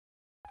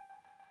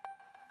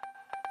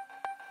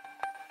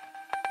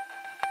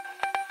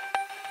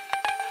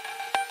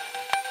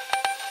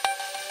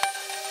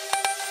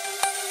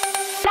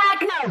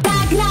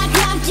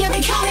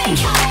coming.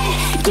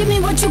 Give me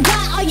what you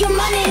got, all your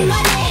money.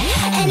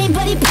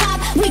 Anybody pop,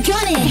 we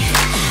gun it.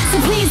 So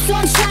please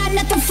don't try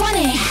nothing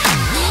funny.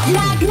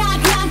 Knock,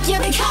 yeah,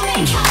 we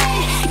coming.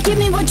 Give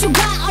me what you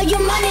got, all your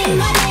money.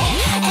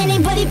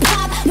 Anybody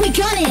pop, we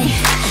gun it.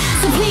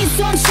 So please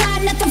don't try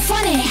nothing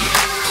funny.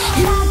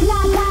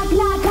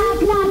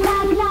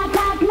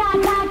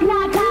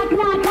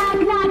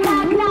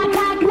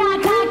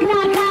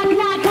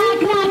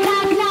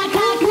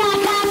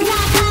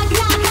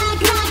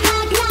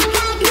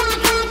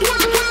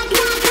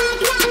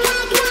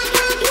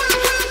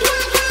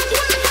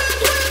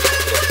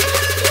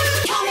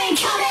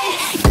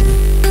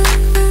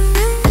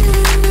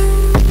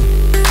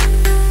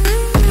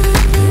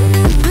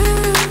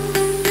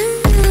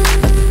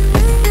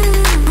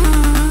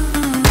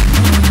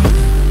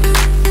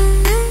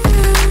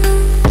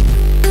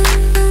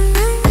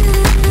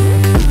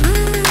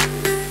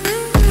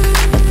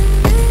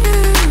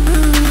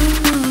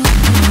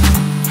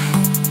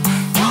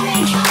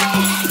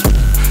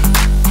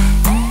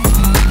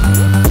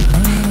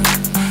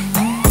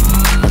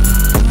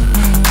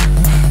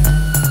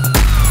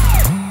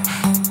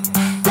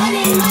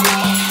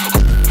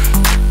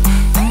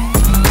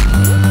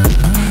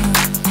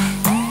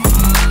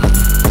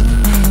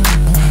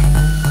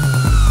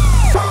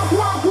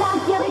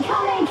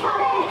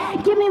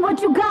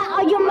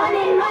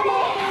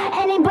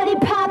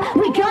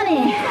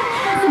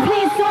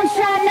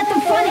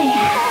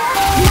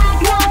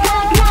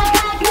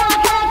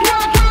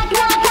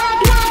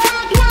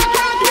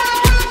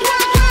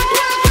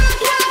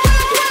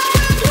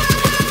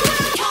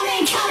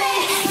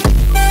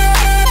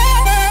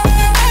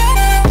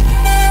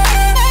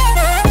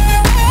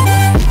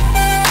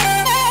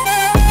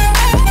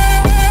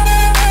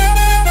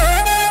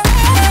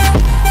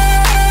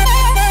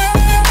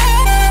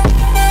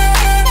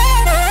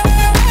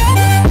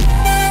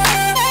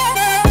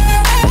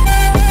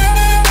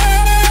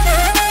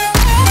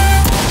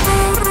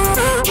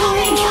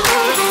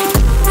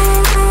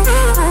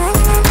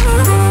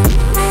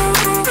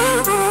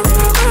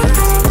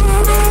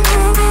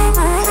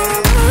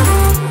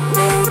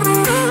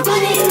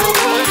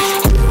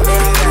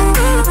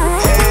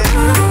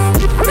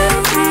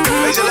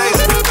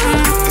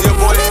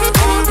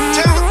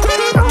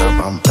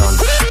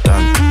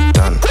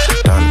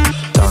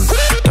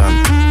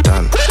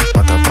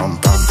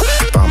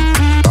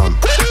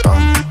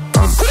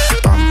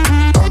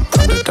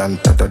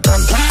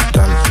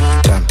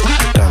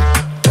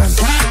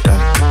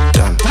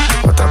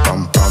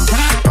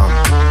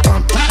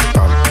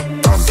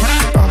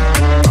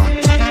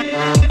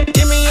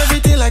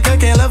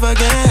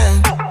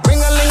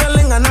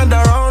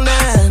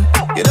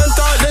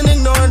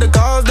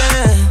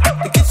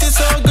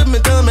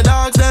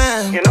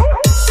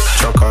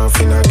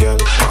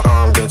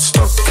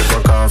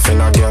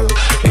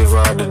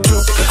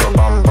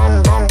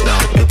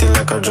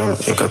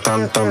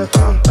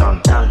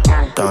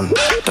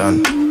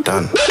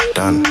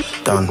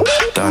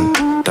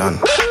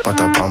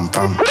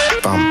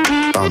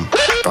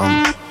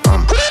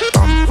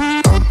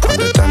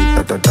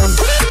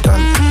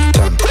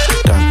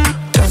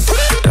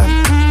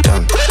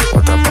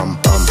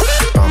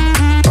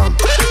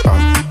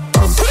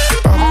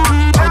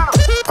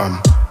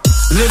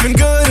 Living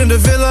good in the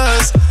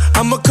villas.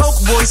 I'm a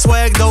coke boy,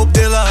 swag dope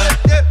dealer.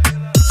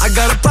 I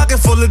got a pocket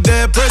full of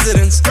dead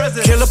presidents.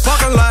 Kill a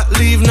parking lot,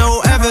 leave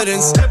no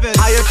evidence.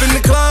 High up in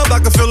the club, I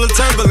can feel the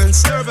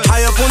turbulence.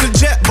 High up on the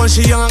jet, bunch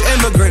of young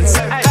immigrants.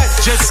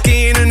 Jet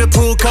skiing in the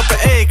pool, couple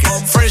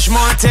acres. French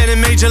Montana,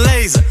 Major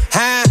Lazer.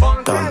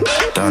 Dun, dun,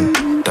 dun,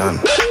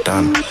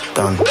 dun,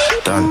 dun,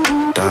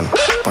 dun, dun.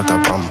 Pata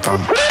pum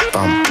pum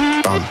pum pum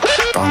pum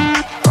pum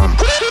pum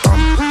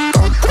pum.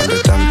 Dun,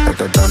 dun,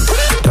 dun, dun,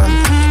 dun,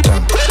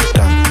 dun,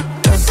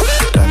 dun,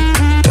 dun,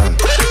 dun.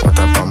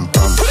 Pata pum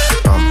pum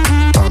pum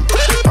pum pum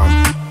pum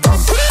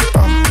pum.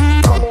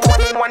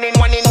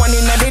 One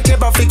in the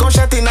table, flick on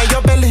shot in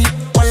your belly.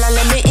 Walla,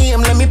 let me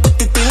aim, let me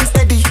put it in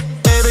steady.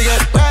 Baby,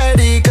 get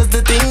ready, cause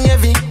the thing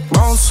heavy.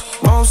 Bounce,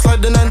 bounce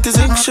like the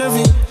 96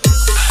 Chevy.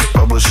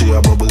 Bubble, she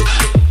a bubble.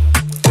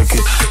 Take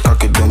it,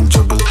 cock it, then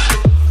juggle.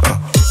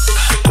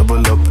 Double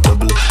up,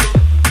 double.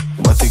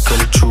 Body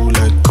come true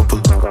like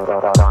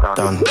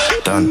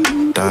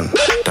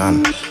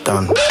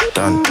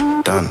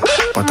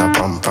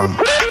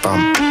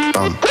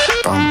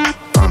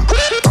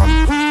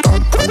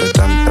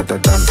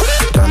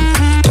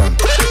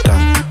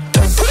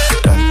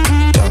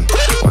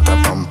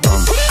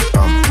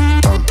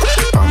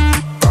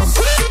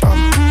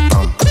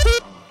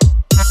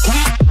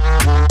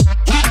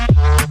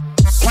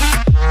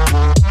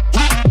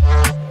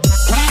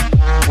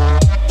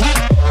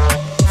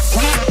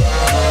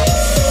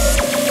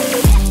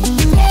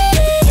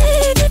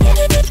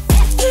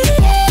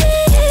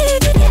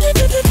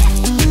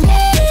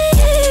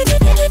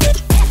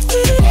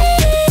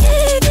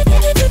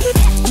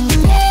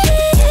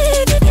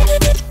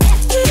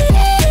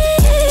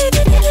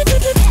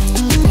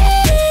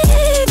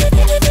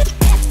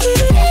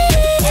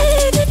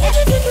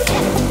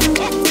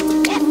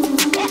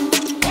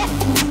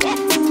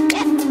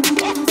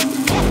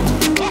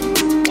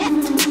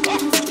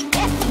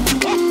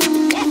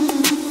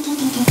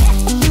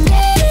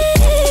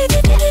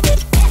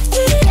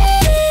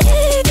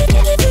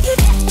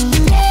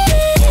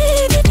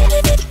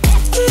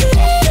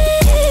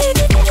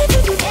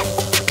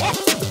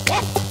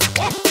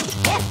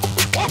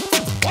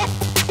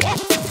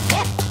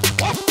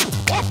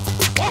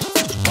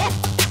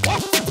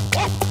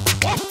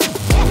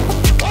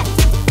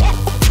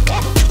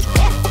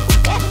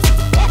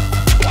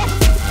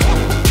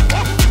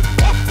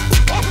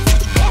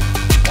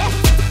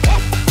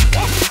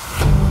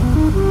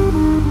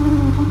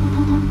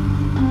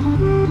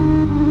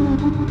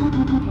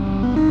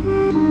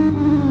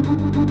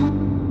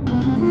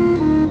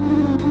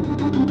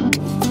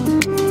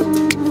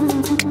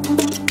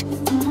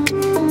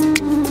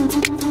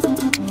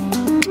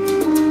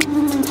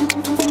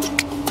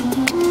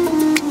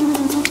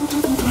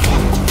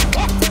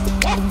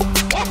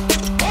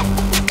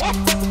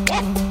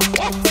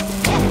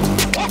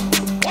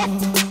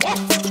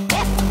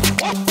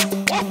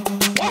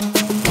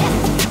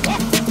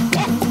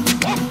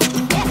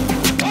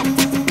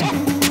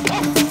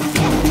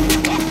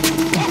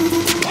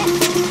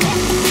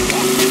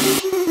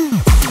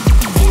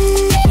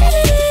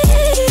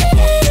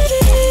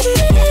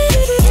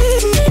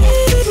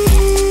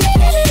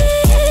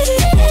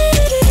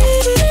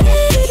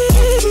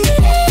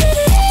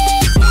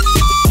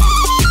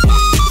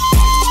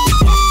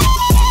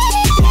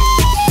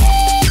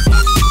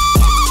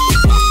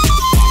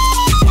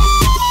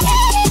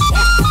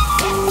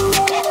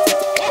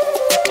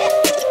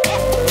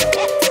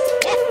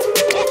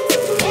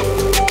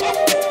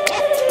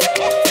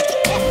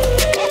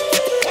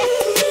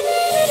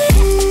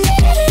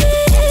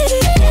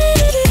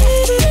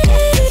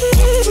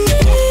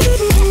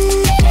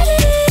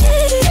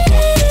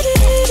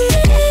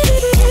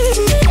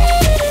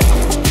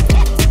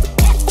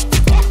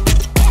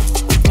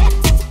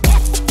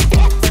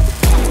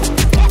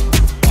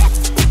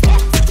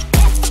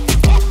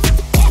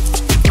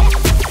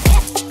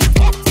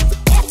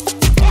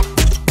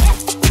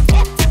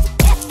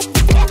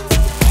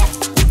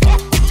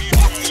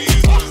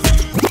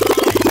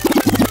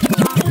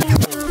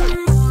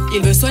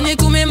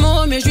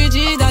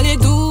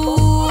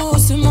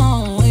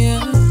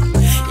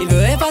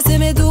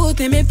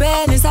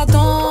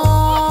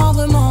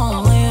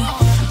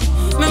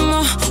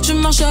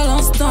marche à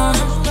l'instant.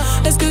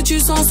 Est-ce que tu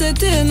sens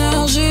cette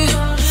énergie?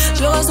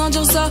 Je vais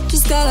ressentir ça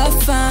jusqu'à la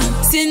fin.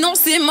 Sinon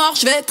c'est mort,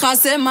 je vais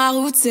tracer ma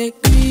route. C'est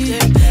cuit,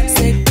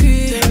 c'est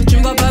cuit. Tu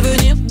me vois pas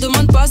venir,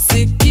 demande pas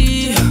c'est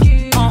qui.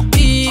 En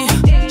I,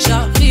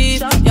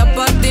 j'arrive, y'a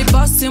pas de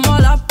débat, c'est moi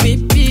la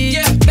pépite.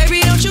 Yeah,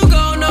 baby don't you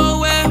go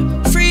nowhere,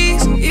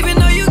 freeze. Even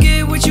though you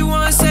get what you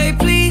want, say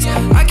please.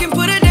 I can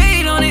put a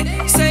date on it,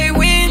 say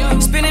when.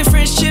 Spinning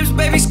French chips,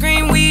 baby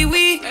scream wee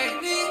wee.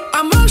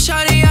 I'm up,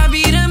 shawty, I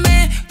be the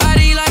man.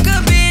 Body like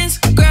a Benz,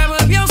 grab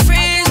up your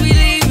friends, we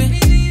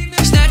leaving.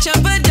 Snatch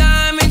up a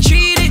dime and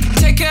treat it.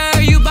 Take care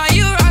of you, buy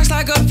you rocks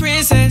like a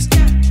princess.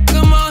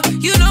 Come on,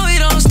 you know it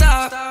don't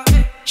stop.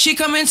 She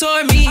coming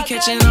toward me,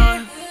 catching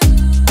on.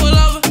 Pull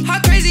over, how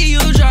crazy you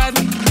drive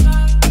me.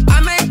 I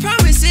make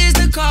promises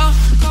to call.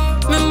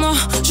 Mais moi,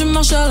 je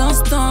marche à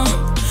l'instant.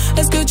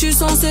 Est-ce que tu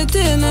sens cette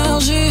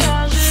énergie?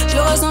 Je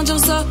vais ressentir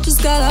ça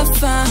jusqu'à la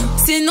fin.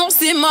 Sinon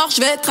c'est mort,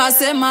 je vais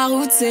tracer ma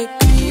route. C'est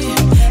cuit,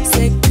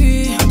 c'est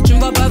cuit. Tu me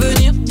vois pas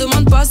venir,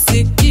 demande pas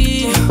c'est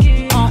qui.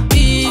 En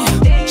I,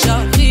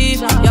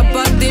 j'arrive, y'a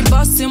pas de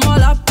débat, c'est moi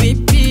la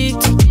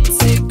pépite.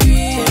 C'est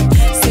cuit,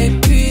 c'est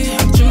cuit.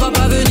 Tu me vois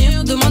pas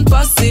venir, demande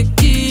pas c'est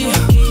qui.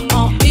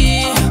 En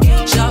I,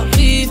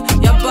 j'arrive,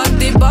 y'a pas de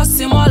débat,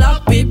 c'est moi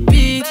la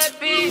pépite.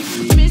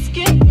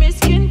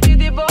 Mesquine, t'es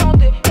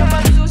débordé. Y'a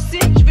pas de soucis,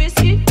 j'vais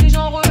ski, les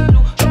gens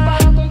relous. J'en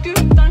parle à ton cul,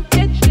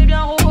 t'inquiète, j'l'ai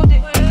bien rodé.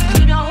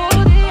 Yeah.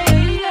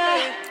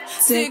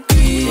 C'est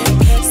cuit,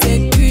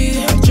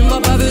 tu me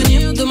vois pas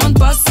venir, demande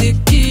pas c'est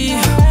qui.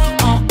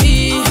 En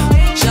I,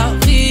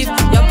 j'arrive,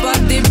 y'a pas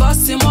de débat,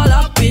 c'est moi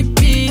la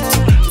pépite.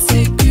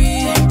 C'est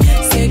cuit,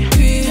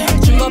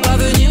 tu me vois pas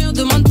venir,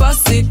 demande pas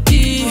c'est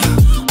qui.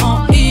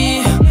 En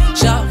I,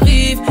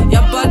 j'arrive,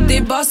 y'a pas de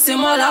débat, c'est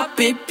moi la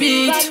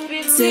pépite.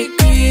 C'est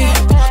cuit.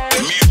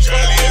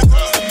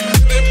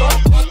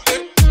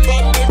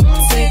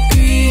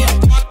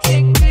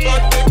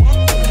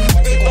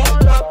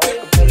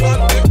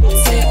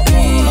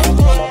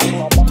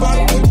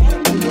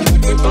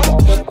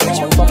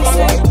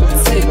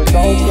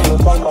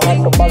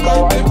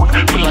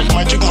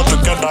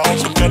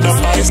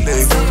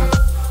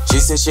 She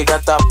say she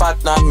got a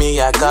partner,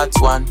 me I got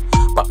one.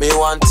 But me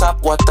one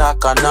top, what a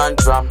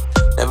conundrum.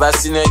 Never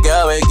seen a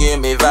girl with give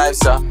me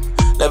vibes up.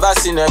 Never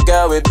seen a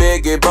girl with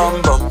biggie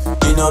bum bum.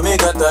 You know me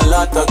got a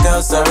lot of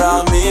girls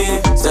around me.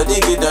 Steady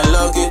give them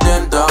love, give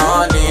them the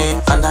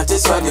honey. And that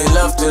is why they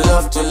love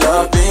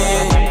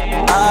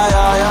me. Aye.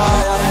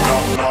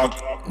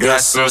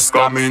 Guess who's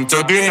coming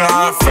to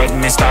dinner? Fred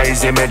Mr.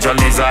 Eazy, Major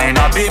Lazer in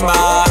a beamer.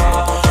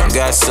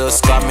 Guess who's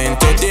coming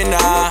to dinner?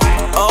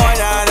 Oh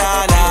na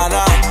na na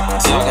na.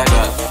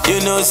 You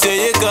know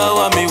say you got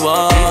what me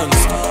want,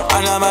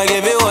 and I'ma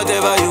give you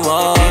whatever you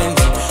want.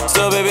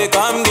 So baby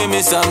come give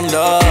me some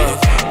love.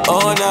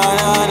 Oh na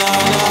na na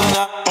na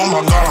na. Oh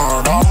my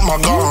god, oh my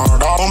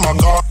god, oh my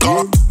god,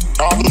 god.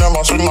 I've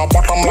never seen a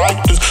bottom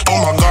like this. Oh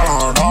my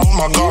god, oh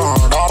my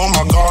god, oh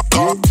my god,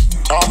 god.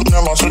 I've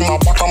never seen a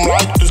bottom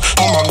like this.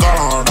 Oh my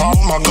god, oh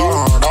my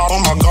god, oh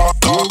my god,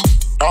 god.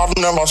 I've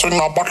never seen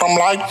a bottom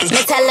like this.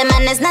 Me tell the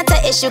man it's not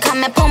an issue,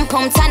 come and pum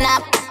pum turn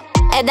up.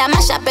 Head on my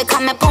shop, it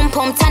come and pum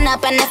pum turn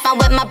up. And if I'm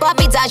with my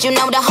Bobby dolls, you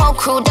know the whole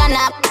crew done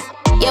up.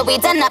 Yeah, we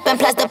done up and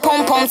plus the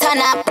pum pum turn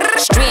up.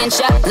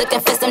 Stranger, looking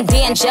for some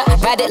danger.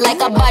 Ride it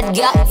like a bud,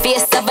 yeah,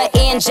 fierce of an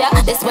angel.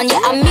 This one,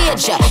 yeah, I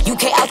major.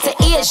 UK out to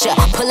Asia.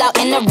 Pull out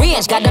in the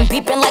range, got them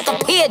beeping like a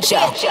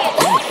pigeon.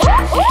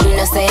 You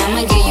know, say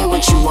I'ma give you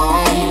what you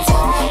want.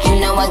 You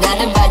know I got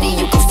a body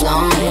you can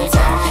flaunt.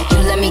 You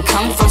let me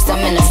come first, I'm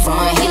in the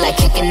front. He like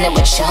kicking it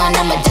with Sean,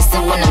 I'ma diss it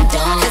when I'm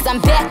done. Cause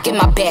I'm back in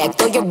my bag,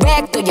 throw your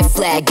rag, throw your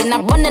flag. And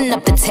I'm running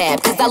up the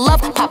tab, cause I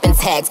love popping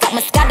tags. Got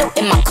Moscato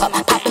in my cup,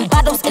 popping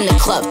bottles in the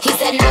club. He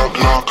said knock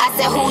knock, I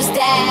said who's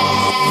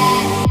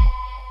that?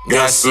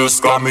 Guess who's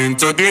coming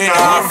to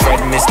dinner? Fred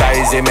Mr.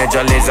 Eazy,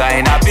 Major Lazer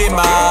in a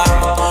beamer.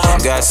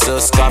 Guess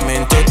who's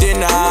coming to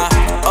dinner?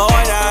 Oh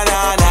na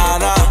na na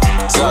na.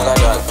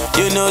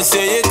 You know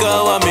say you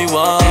got what me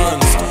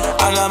want,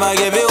 and I'ma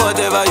give you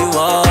whatever you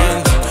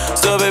want.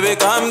 So baby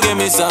come give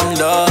me some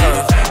love.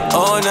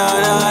 Oh na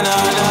na na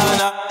na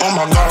na. Oh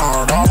my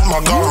god, oh my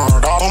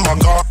god, oh my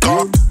god,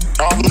 god.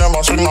 I've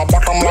never seen a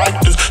bottom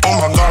like this. Oh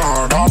my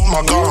god, oh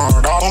my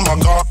god, oh my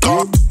god,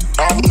 god.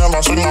 I've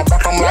never seen a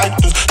bottom like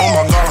this. Oh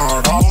my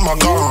god, oh my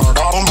god,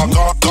 oh my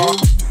god, god.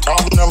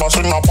 I've never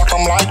seen a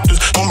bottom like this.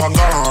 Oh my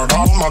god,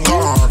 oh my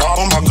god,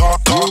 oh my god,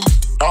 god.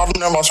 I've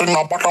never seen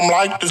a bottom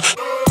like this.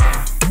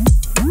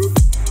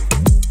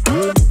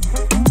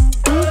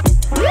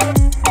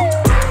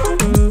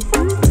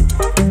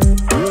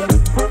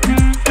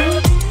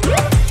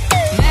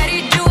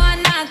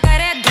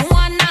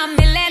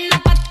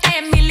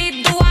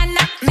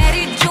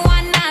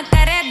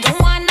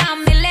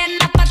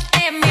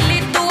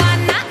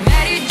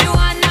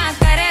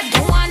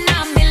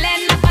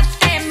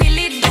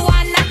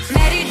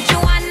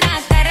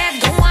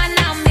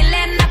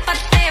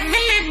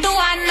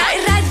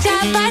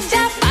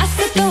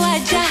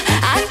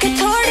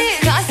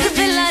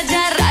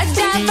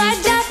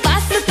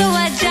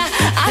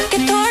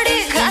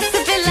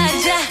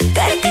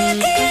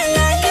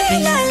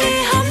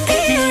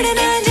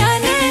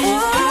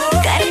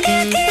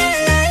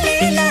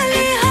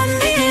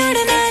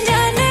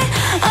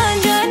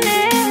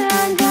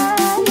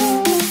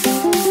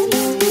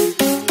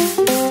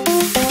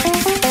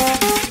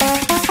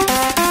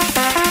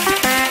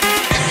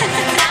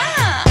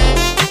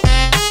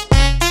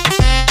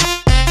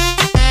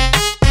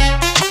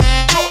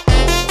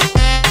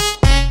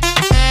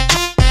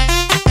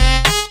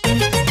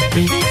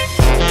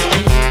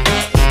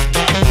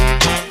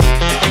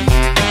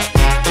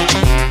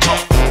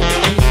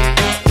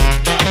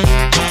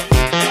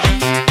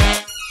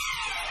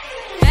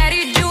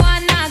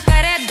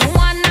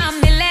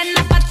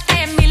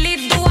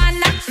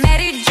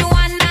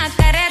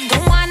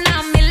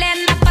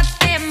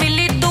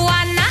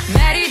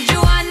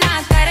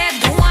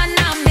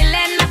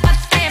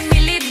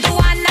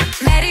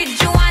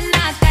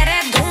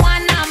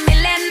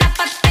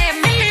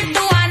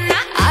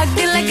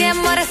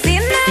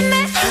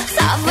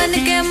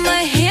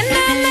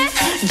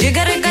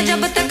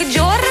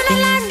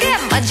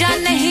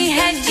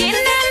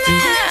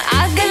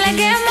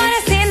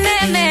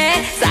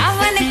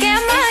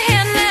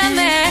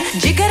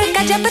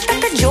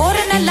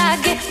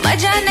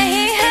 मजा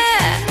नहीं है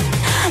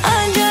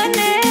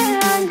अनजाने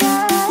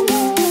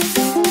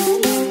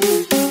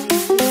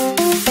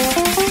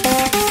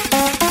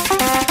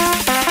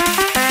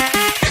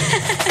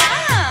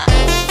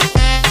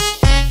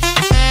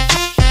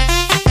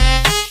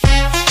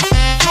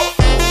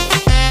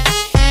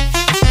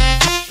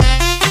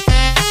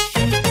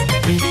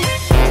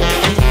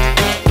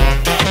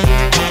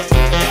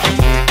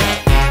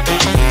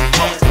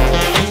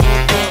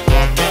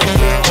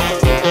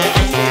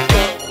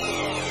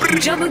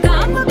जब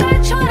गांव का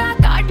छोरा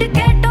काट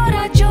के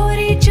टोरा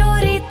चोरी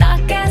चोरी ता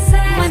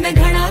कैसे मन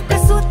घड़ा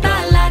कसूता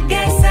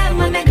लागे से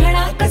मन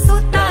घड़ा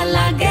कसूता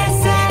लागे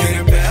से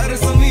तेरे पैर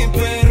ज़मीन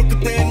पे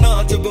रुकते ना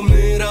जब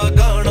मेरा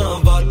गाना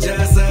बाजे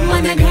से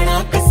मन घड़ा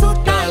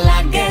कसूता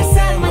लागे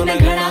से मन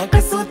घड़ा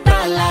कसूता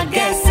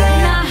लागे से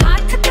ना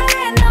हाथ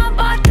करे ना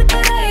बात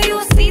करे यू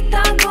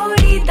सीधा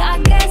गोली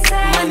दागे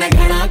से मन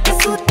घड़ा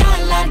कसूता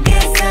लागे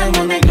से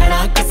मन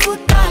घड़ा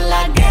कसूता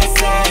लागे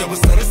से जब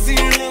सर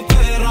सीने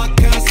पे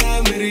रखे से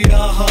मेरी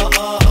आहा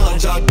आहा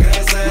जागे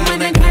से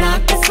मन घड़ा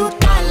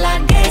कसूता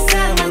लागे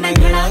से मन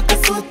घड़ा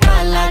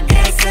कसूता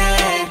लागे से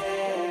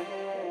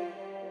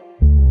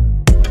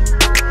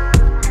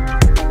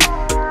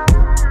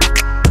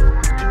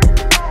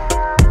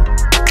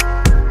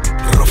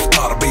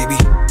रफ्तार बेबी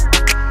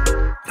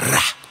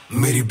रा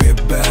मेरी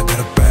बेबे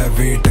घर पे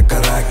वेट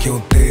करा क्यों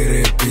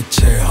तेरे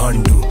पीछे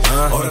हांडू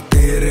और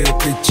तेरे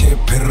पीछे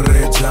फिर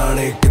रे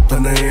जाने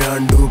कितने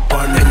आंडू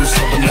पांडू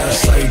सबने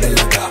साइड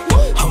लगा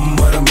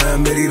हमर में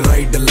मेरी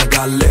राइड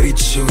लगा लेरी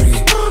चोरी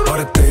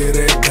और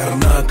तेरे घर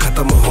ना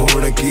खत्म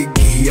होने की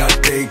घी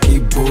आटे की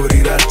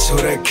बोरी रा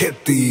छोरे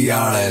खेती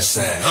आले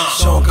से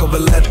शौक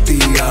बलती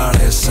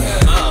आले से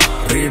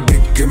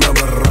रेडिक में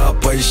बर्रा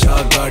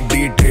पैसा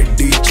गाड़ी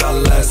टेडी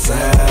चले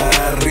से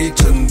री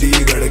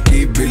चंडीगढ़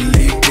की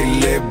बिल्ली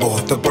किले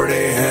बहुत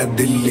बड़े हैं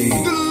दिल्ली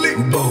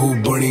बहू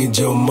बनी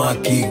जो माँ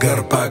की घर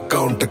पे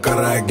काउंट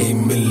कराएगी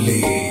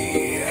मिली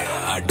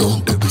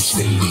डोंट बी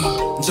सिली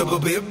जब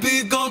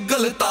बेबी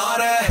गॉगल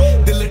तारे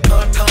दिल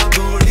ठाठा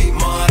गोली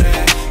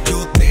मारे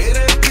जो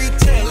तेरे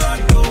पीछे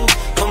लाडो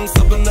हम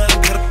सब न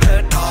घर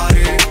पे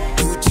ठारे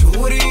तू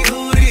छोरी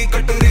होरी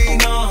कटरी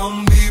ना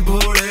हम भी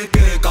भोड़े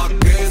के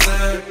काके से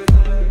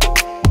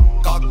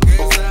काके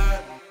से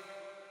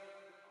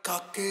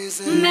काके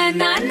से मैं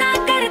ना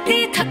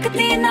करती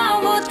थकती ना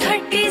वो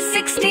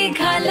 30-60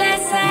 घाले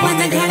से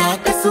मन घड़ा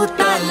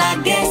कसूता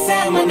लागे से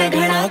मन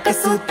घड़ा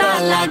कसूता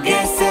लागे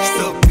से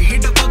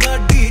स्पीड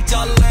पगाड़ी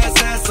चले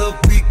से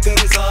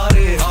स्पीकर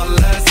सारे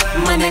हाले से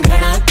मन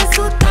घड़ा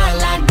कसूता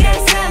लागे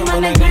से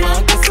मन घड़ा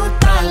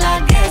कसूता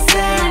लागे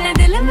से मन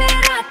दिल में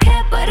राखे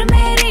पर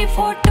मेरी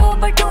फोटो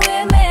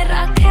बटुए में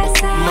राखे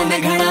से मन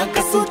घड़ा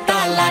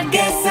कसूता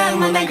लागे से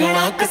मन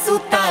घड़ा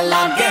कसूता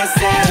लागे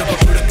से जब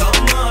पड़ता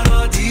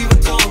मारा जीव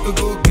चौक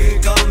गोगे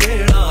का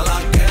मेरा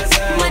लागे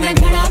से मन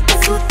घड़ा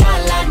कसूता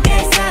लागे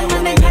से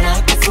मन घड़ा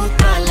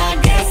कसूता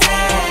लागे से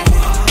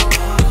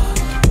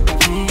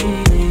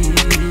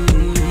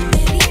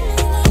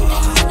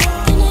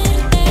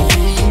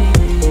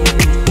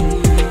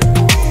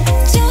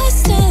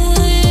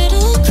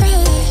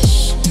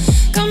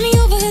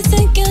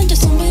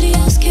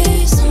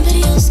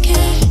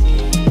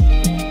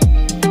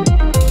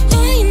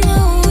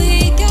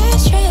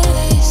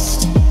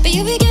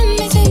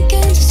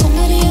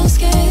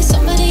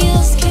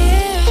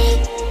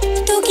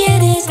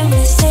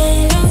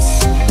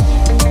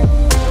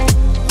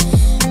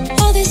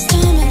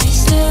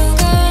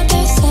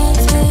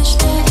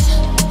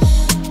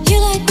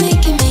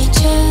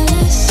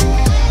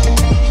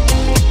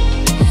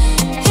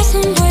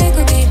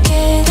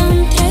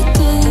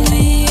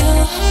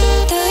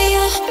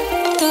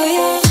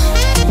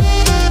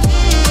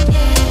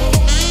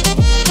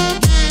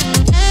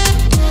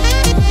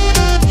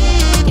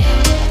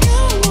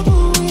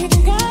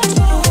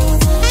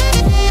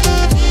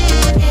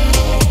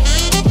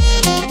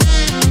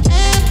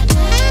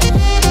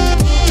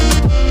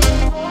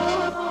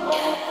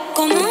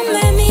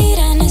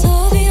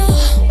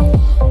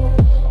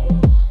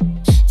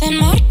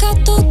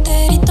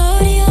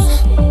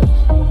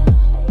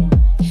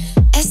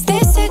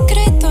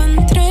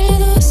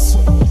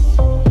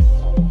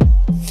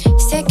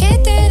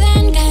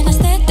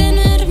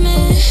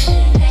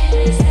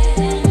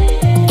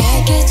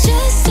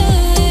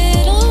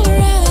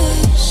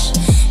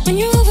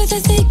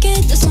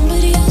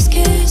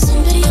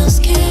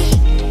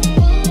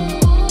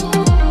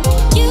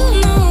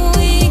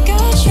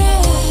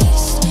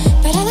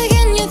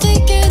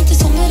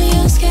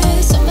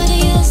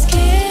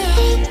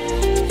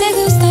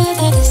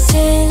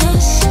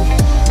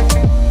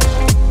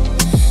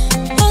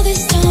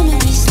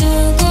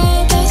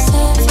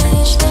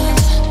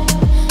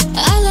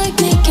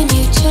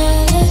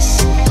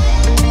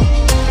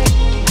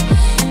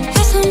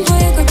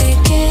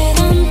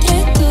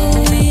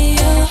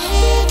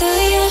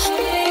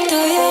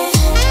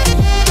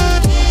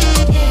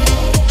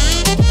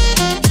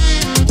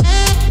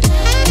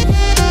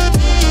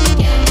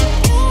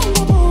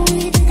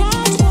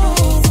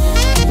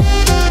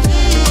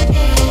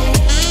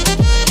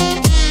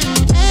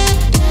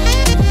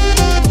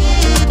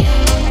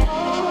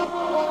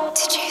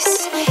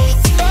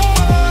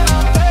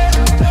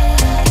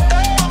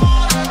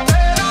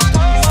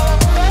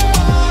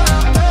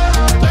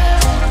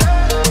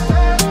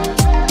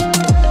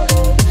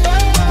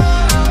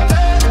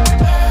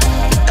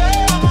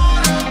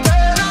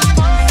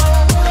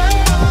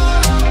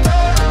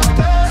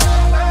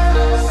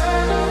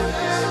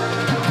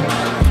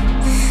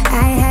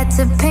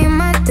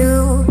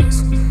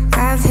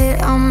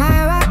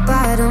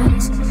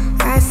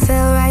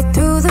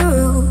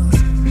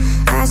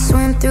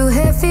through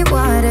heavy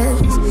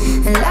waters,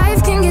 and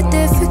life can get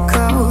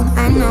difficult.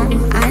 I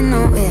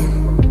know it.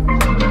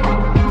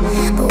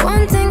 But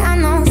one thing I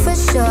know for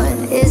sure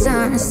is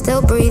I'm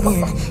still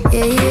breathing.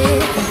 Yeah.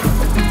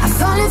 I'm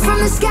falling from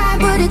the sky,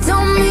 but it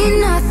don't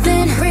mean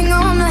nothing. Bring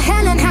on the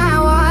hell and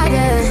high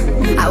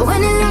water. I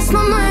went and lost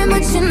my mind,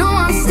 but you know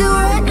I'm still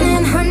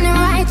running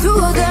right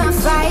through the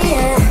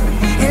fire.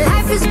 And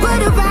life is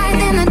but a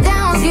ride, and the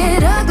downs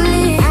get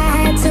ugly. I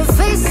had to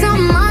face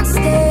some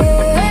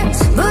monsters,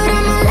 but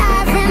I'm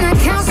alive and that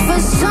counts for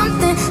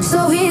something.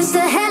 So here's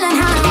the hell and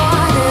high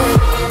water.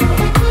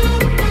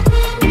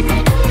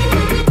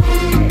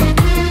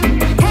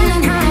 Hell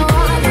and high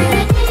water.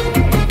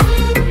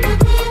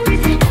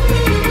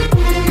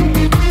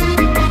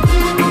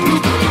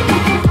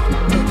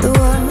 The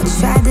world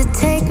tried to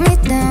take me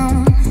down.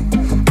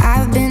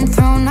 I've been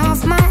thrown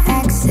off my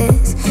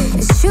axis.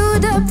 It's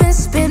chewed up and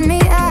spit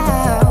me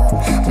out.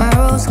 My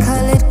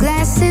rose-colored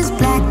glasses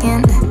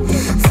blackened.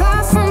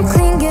 Far from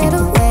clean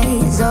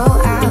getaways,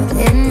 oh, I'll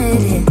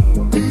admit it.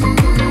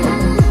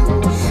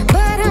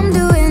 But I'm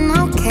doing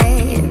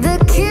okay. The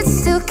kid's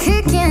still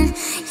kicking,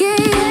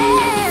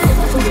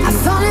 yeah. I'm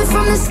falling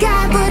from the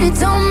sky, but it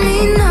don't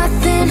mean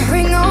nothing.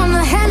 Bring on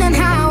the hell and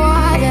high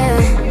water.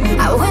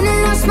 I went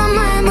and lost my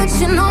mind, but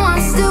you know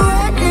I'm still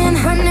running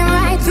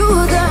right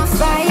through the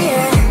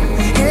fire.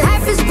 And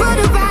life is but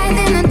a ride,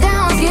 and the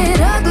downs get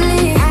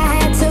ugly. I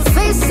had to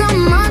face some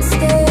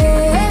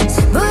monsters,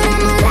 but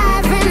I'm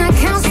alive and that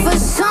counts for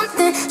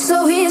something.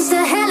 So here's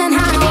the hell and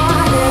high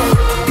water.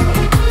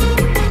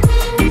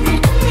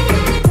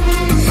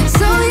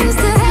 So here's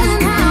the hell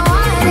and high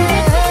water.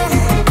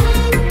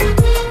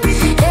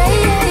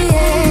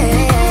 Yeah.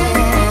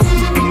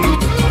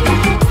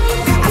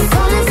 I'm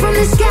falling from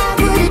the sky,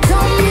 but it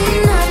don't mean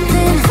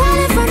nothing.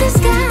 Falling from the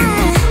sky.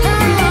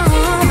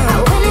 I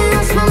went and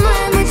lost my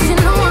mind, but you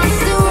know I'm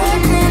still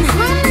running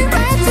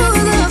right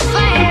through the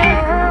fire.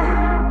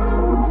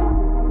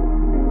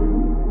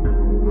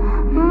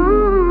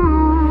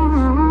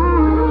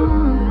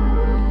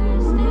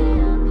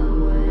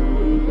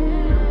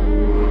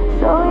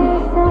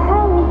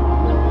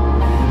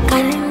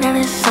 Got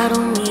another side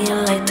on me, I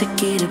like to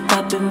get it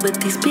poppin'. But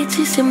these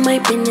bitches in my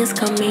business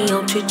got me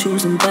out here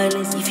choosing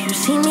violence. If you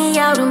see me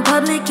out in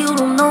public, you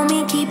don't know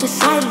me, keep it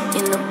silent.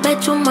 In the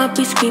bedroom, I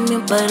be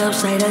screaming, but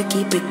outside, I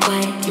keep it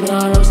quiet. Keep it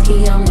all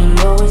low-key, I'm the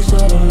lowest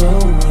of the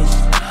lowest.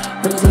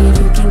 But see if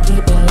you can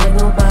keep it like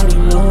nobody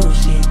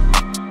knows it.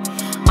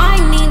 I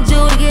need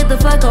you to get the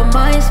fuck out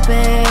my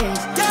space.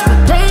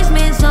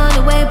 Replacements on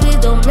the way, please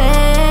don't play.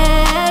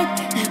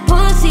 That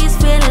pussy's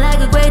feeling like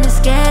a great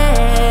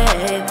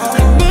escape. I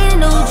need a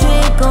new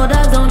drink, cold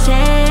dogs don't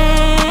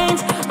change.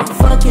 I'm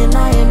fucking, I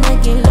ain't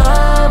making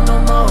love no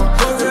more.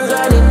 You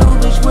got a new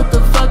bitch, what the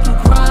fuck you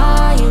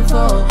crying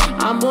for?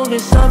 I'm moving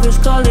service,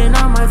 calling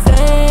out my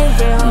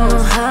favorite hoes.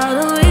 Know how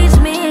to reach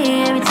me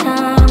every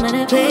time that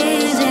it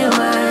plays it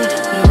right.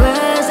 The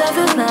words I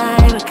feel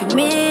like we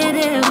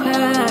committed a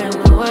crime.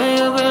 The way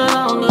you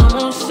belong, I'm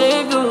gonna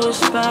save you a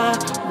spot.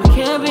 We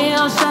can't be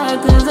outside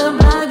cause the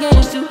block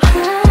gets too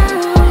high.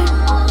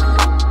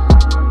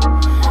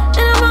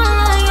 And I'm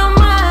all on your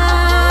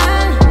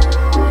mind.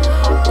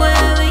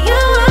 Wherever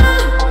you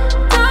are,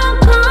 don't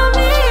call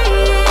me.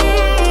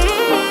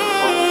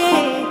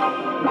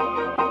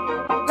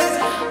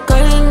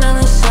 Got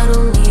another side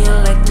on me, I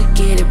like to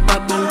get it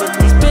poppin'. But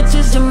these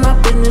bitches in my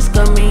business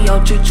got me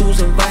out here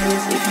choosing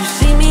violence. If you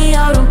see me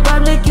out in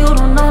public, you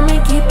don't know me,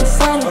 keep it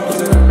silent.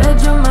 In the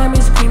bedroom, I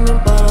be screaming,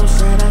 but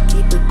outside, I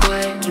keep it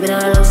quiet. Keep it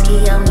all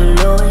low-key, I'm the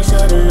lowest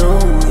of the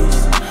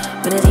lowest.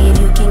 But see if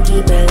you can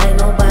keep it like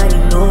nobody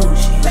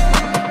knows it.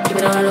 Keep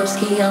it all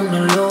low-key, I'm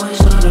the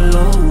lowest of the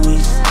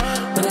lowest.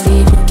 But see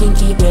if you can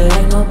keep it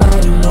like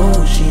nobody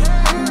knows it.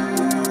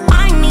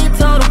 I need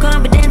total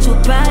confidential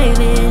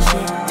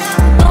privacy.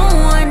 Don't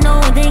want no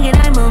one thinking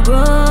I'm a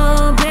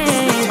robot.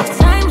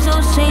 Times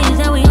don't change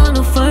that we on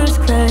the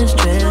first class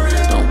trip.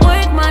 Don't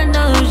work my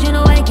nerves, you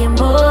know I get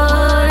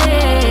bored.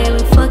 Yeah, we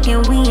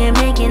fucking, we ain't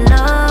making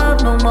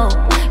love no more.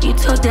 You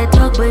talk that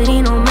talk, but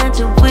it don't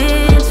matter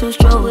with. So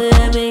strong,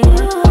 whatever you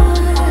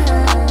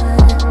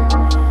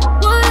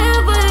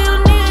whatever you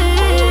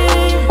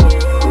need.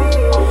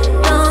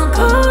 Don't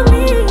call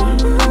me.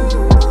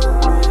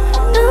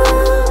 Don't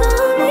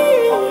call me.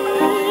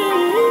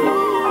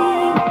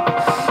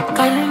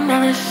 Got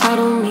another shot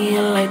on me, I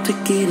like to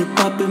get it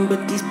poppin'.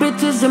 But these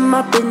bitches in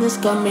my business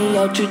got me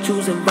out here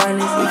choosing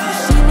violence. If you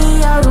see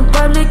me out in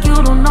public, you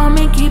don't know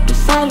me, keep it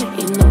silent.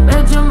 In the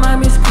bedroom, I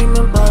be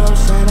screaming, but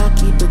outside, I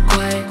keep it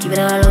quiet. Keep it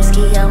all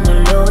low-key, I'm the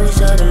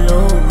lowest of the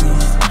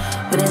lowest.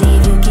 But see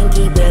if you can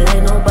keep it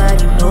like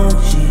nobody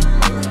knows it.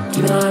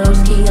 Keep it all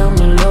low-key, I'm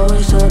the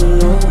lowest of the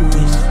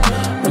lowest.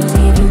 But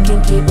see if you can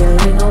keep it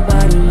like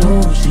nobody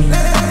knows it.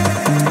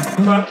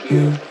 Fuck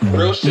you.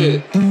 Real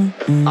shit.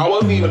 I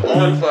wasn't even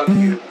on fuck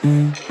you.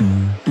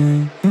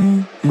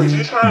 But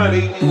you trying to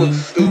make me look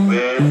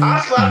stupid. I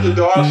slapped the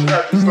dog shit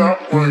at the stop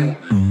point.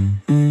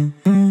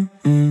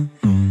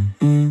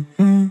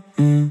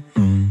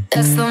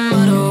 That's the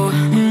motto.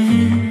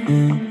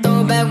 Throw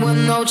back with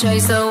no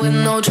chaser, with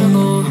no trouble.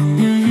 trouble.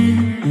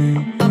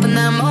 Popping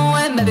that moe,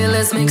 baby,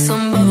 let's make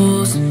some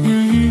bubbles.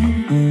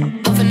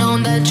 Puffing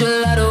on that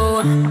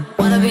gelato,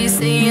 wanna be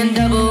seeing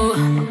double.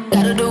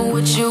 Gotta do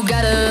what you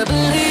gotta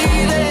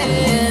believe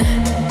it.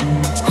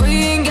 We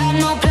ain't got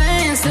no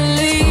plans to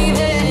leave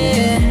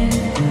it.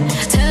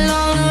 Tell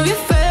all of your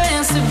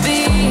friends to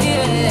be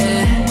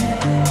here.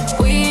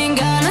 We ain't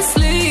gonna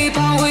sleep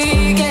all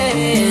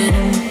weekend.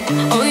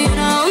 Oh, you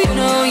know,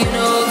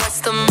 that's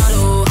the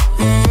motto.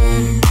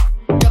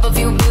 Drop a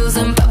few bills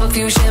and pop a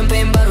few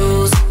champagne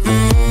bottles.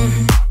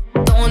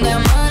 Throwing that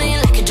money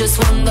like you just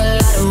won the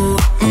lotto.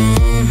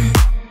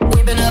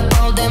 We've been up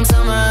all damn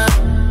summer,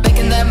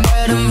 making that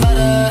bread and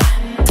butter.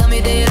 Tell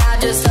me, did I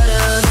just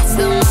stutter? That's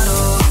the motto.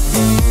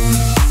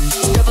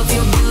 Drop a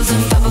few bills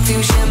and pop a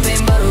few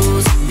champagne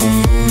bottles.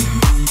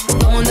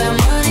 Throwing that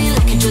money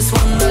like you just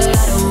won the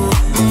lotto.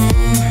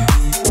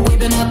 We've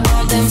been up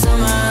all damn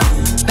summer,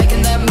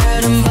 making that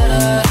bread and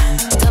butter.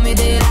 Tell me,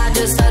 did I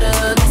just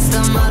stutter? That's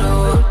the motto.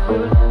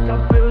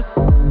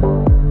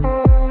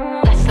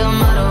 That's the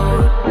motto.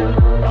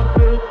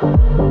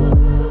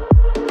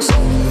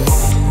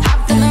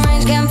 Hopped in the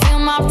range, can't feel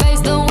my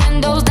face, the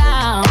windows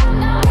down.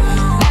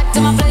 Back to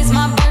my place,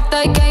 my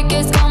birthday cake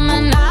is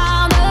coming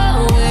out.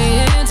 The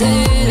way it's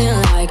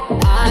hitting, like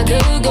I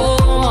could go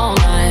all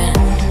night.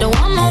 Don't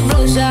want no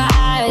bloodshot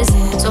eyes,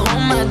 so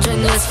hold my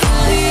drink, let's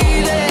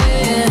leave it.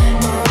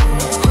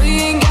 We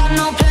ain't got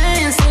no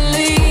plans to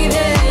leave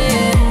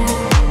it.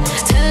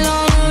 Tell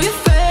all of your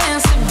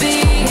friends to be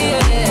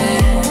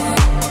here.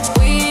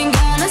 We ain't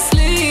gonna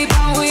sleep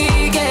all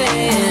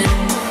weekend.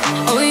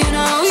 Oh, you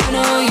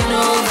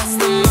know, that's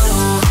the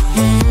motto.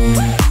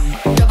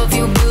 Drop a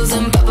few bills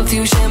and pop a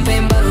few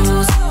champagne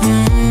bottles.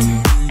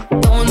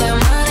 Throwing that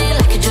money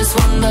like you just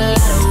won the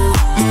lotto.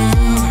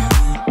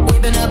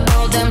 We've been up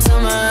all damn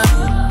summer,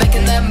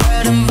 making that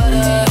bread and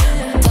butter.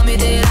 Tell me,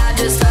 did I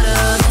just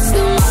stutter? That's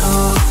the motto.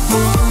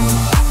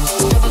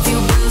 Drop a few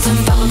bills and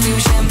pop a few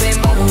champagne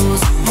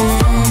bottles.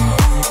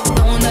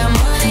 Throwing that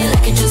money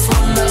like you just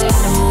won the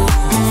lotto.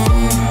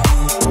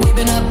 We've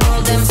been up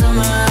all damn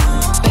summer,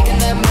 making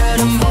that bread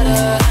and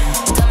butter.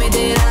 Tell me,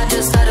 did I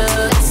just stutter?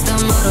 That's the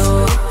motto.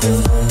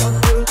 That's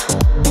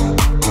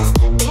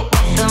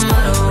the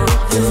motto.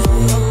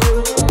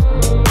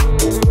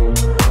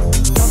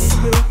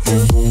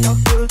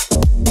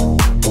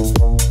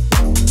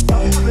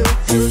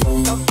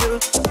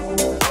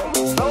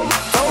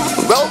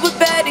 Roll with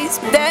baddies,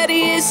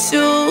 daddy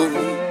issues.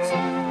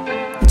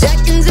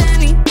 Jack and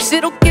Jenny,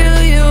 shit'll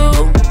kill you.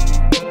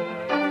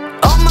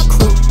 All my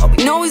crew, all we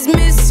know is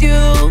miss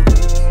you.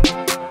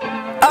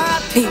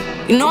 R.I.P.,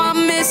 you know I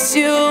miss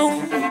you.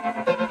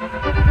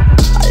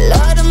 I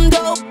love them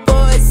dope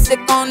boys, sick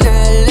on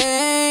that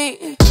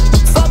lane.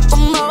 Fuck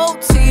them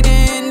OT, the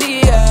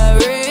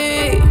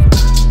NDRE.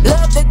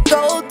 Love the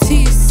gold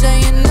teeth,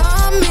 saying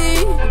I'm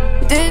me.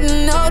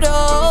 Didn't know to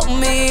hold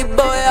me,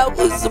 boy, I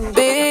was a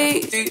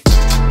bee.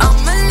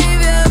 I'ma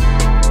leave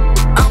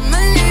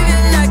you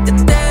like the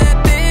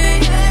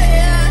deadbeat.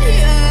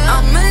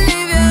 I'ma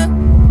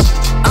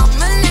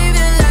leave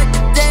you like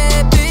the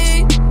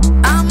deadbeat.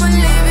 I'ma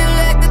leave you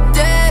like the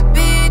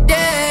deadbeat,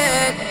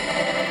 dead.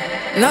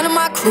 None of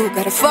my crew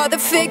got a father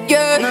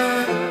figure,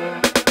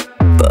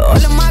 but all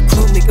of my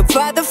crew make a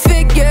father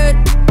figure.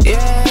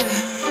 Yeah,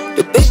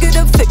 the bigger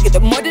the figure, the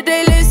more that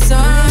they listen.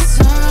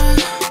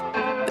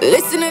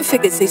 Listening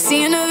figures, they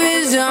seeing a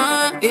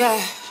vision. Yeah.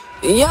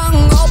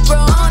 Young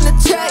Oprah on the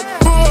track,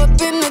 grew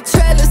up in the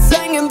trailer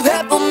singing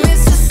Peppermint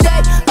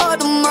State. All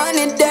the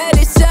money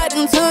daddy shot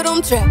into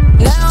them trap.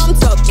 Now I'm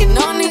talking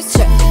on these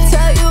tracks.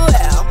 Tell you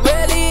where I'm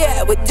really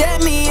at. With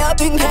Demi up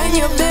and can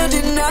you build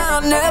it now?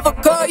 I'll never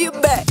call you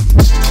back.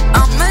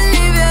 I'ma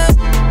leave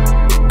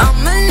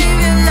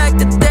you like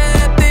the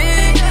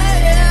deadbeat.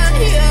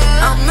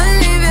 I'ma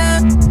leave you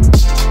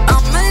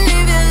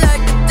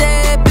like the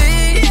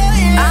deadbeat.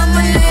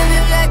 I'ma leave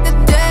you like the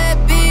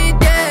deadbeat,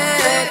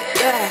 dead.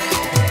 Yeah.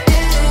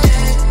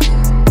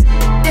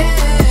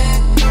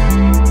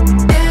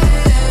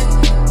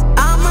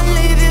 I'ma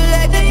leave you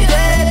like the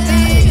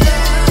deadbeat.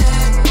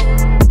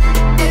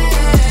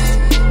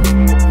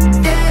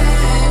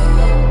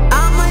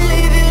 I'ma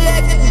leave you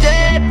like the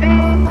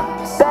deadbeat.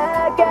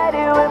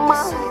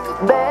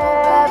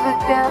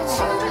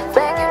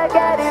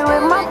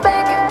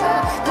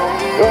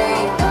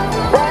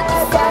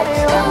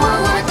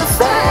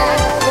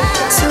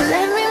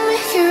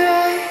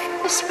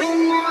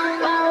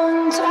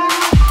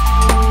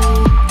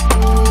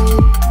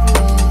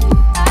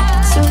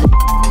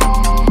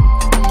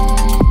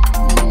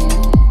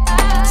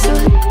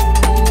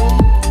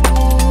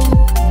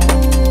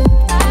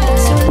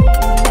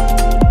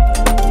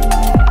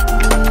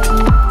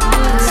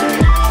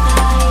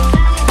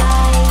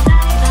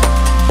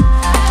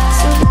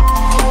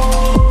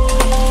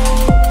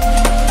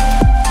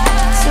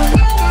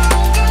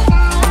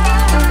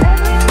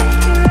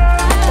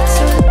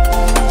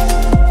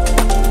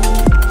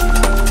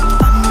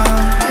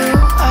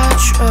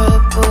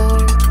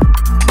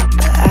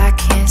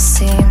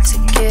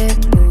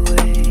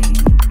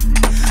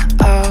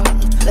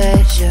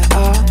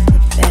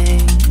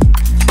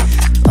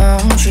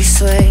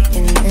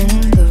 waiting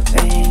in the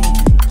rain.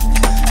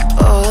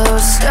 All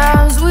those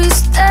times we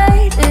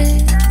stayed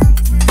in,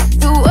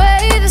 the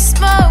way the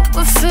smoke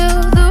would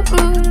fill the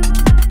room,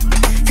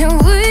 and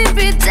we'd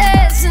be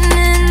dancing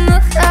in the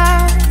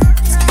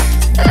clouds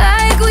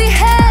like we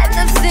had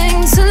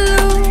nothing to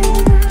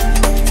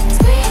lose.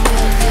 We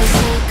never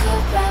think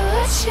about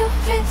what you've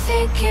been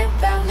thinking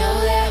about. Know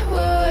that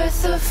we're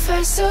worth the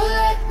fight, so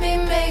let me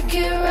make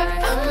it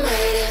right. I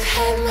might have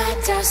had my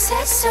doubts,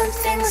 said some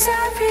things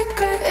I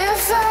regret.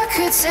 If I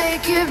could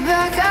take it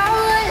back, I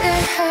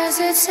wouldn't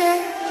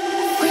hesitate.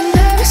 We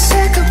never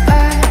said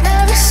goodbye,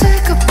 never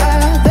said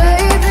goodbye.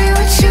 Baby,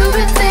 what you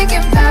been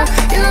thinking about?